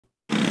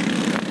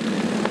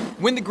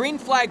When the green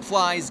flag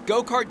flies,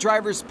 go-kart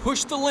drivers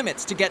push the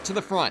limits to get to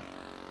the front.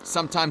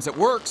 Sometimes it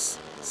works,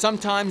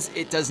 sometimes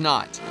it does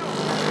not.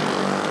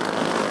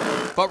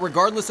 But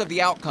regardless of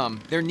the outcome,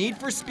 their need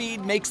for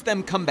speed makes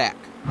them come back.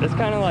 It's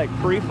kind of like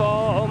free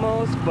fall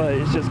almost, but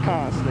it's just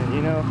constant,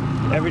 you know?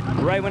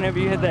 Right whenever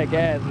you hit that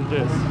gas,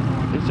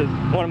 it's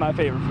just one of my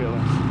favorite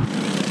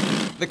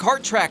feelings. The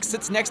Kart track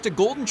sits next to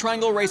Golden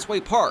Triangle Raceway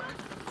Park.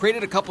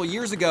 Created a couple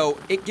years ago,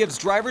 it gives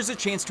drivers a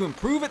chance to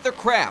improve at their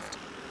craft.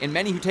 And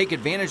many who take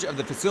advantage of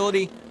the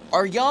facility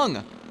are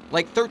young,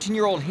 like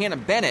 13-year-old Hannah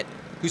Bennett,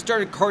 who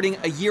started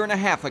karting a year and a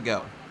half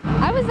ago.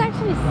 I was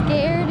actually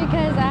scared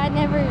because I had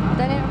never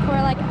done it before.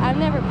 Like, I've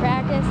never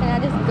practiced, and I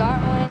just got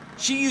one.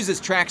 She uses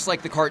tracks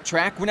like the Kart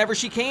track whenever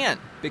she can,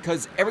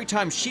 because every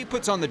time she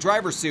puts on the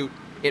driver's suit,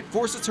 it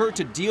forces her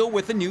to deal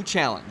with a new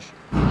challenge.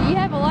 You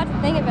have a lot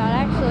to think about,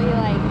 actually,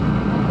 like,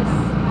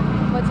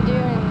 just what to do,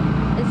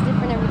 and it's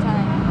different every time.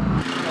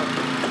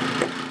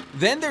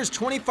 Then there's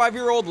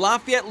 25-year-old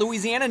Lafayette,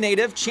 Louisiana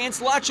native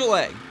Chance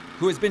Lachelet,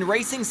 who has been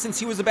racing since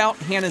he was about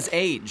Hannah's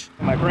age.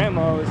 My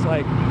grandma was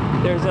like,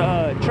 there's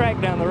a track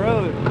down the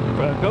road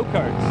for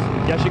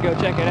go-karts. You should go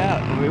check it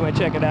out. And we went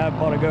check it out,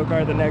 bought a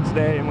go-kart the next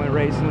day, and went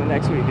racing the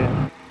next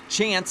weekend.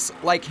 Chance,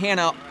 like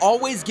Hannah,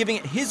 always giving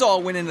it his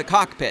all when in the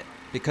cockpit,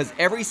 because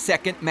every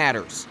second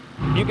matters.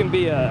 You can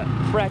be a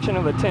fraction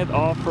of a tenth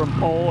off from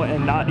pole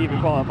and not even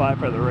qualify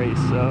for the race,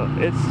 so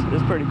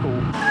it's pretty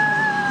cool.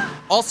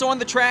 Also on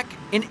the track,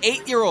 an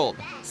 8-year-old,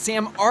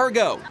 Sam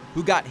Argo,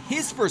 who got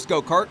his first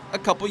go-kart a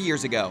couple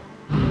years ago.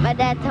 My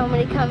dad told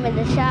me to come in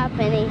the shop,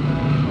 and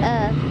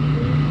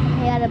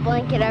he had a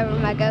blanket over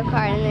my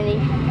go-kart, and then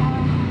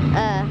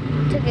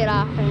he took it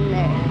off, and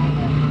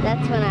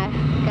that's when I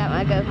got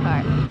my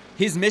go-kart.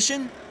 His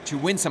mission? To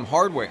win some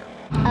hardware.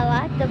 I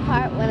like the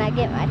part when I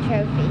get my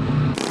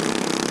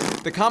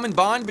trophy. The common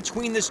bond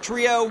between this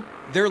trio,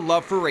 their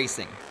love for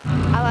racing.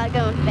 I like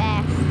going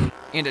fast.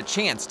 And a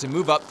chance to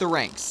move up the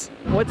ranks.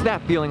 What's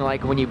that feeling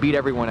like when you beat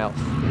everyone else?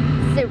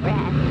 Super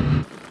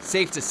happy.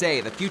 Safe to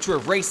say, the future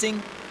of racing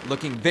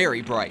looking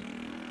very bright.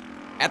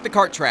 At the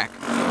Kart track,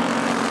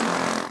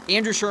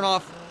 Andrew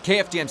Chernoff,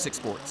 KFDM 6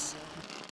 Sports.